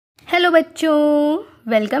Hello बच्चों,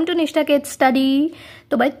 welcome to निष्ठा kids study.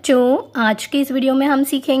 तो बच्चों, आज की इस वीडियो में हम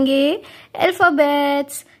सीखेंगे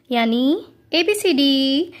अल्फ़ाबेट्स यानी ABCD।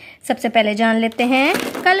 सबसे पहले जान लेते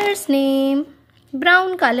हैं colours name.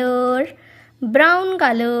 Brown colour, brown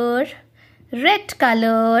colour, red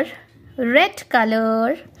colour, red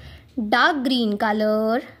colour, dark green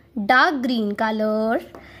colour, dark green colour,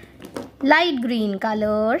 light green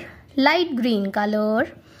colour, light green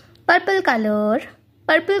colour, purple colour,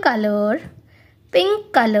 purple colour,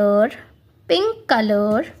 pink colour, pink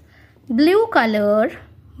colour, blue colour,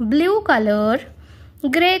 blue colour,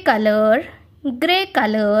 grey colour, grey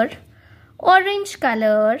colour, orange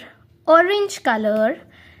colour, orange colour,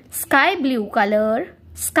 sky blue colour,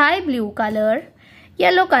 sky blue colour,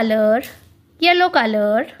 yellow colour, yellow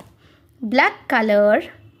colour, black colour,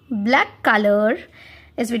 black colour.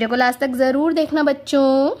 इस video को last तक ज़रूर देखना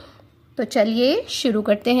बच्चों। तो चलिए शुरू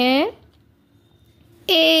करते हैं।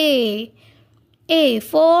 A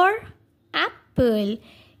for apple,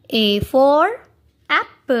 A for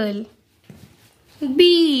apple. B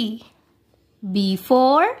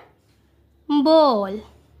for ball,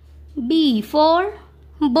 B for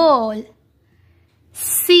ball.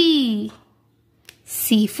 C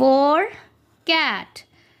for cat,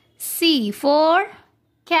 C for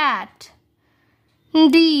cat.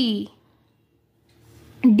 D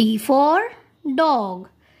for dog,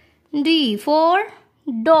 D for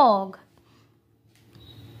dog.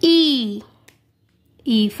 E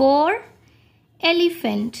for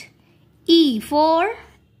elephant, E for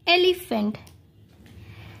elephant.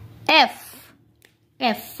 F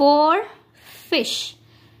for fish,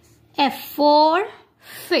 F for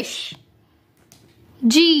fish.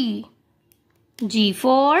 G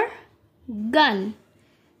for gun,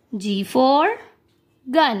 G for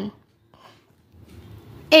gun.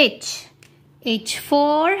 H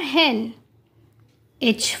for hen,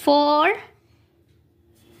 H for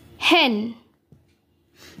hen.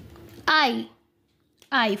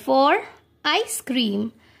 I for ice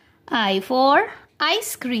cream, I for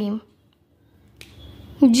ice cream.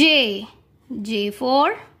 J for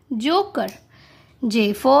joker,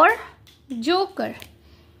 J for joker.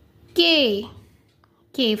 K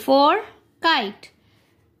for kite,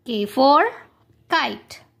 K for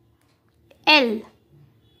kite.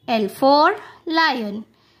 L for lion,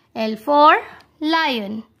 L for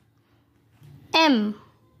lion. M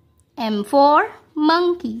for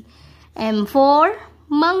monkey, M for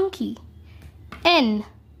monkey. N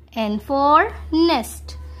for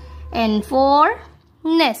nest, N for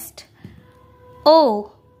nest. O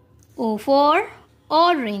for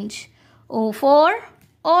orange, O for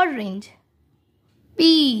orange. P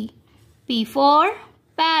for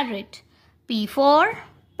parrot, P for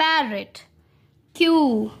parrot.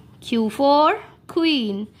 Q for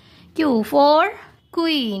queen, Q for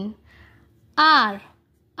queen.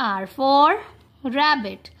 R for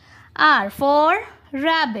rabbit, R for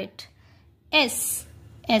rabbit. S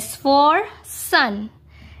for sun,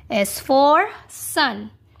 S for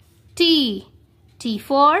sun. T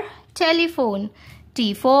for telephone,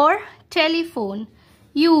 T for telephone.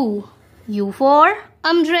 U for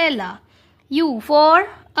umbrella, U for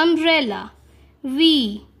umbrella.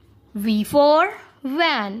 V for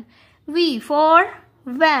van, V for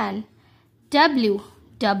van. W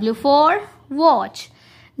for watch,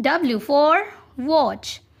 W for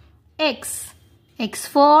watch. X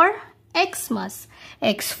for Xmas,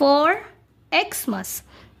 X for Xmas.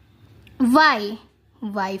 Y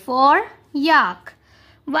for yak,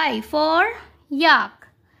 Y for yak.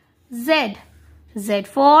 Z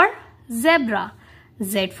for zebra,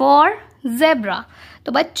 Z for zebra.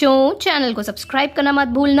 तो बच्चों, channel को subscribe करना मत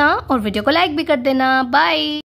भूलना और video को like भी कर देना। बाय।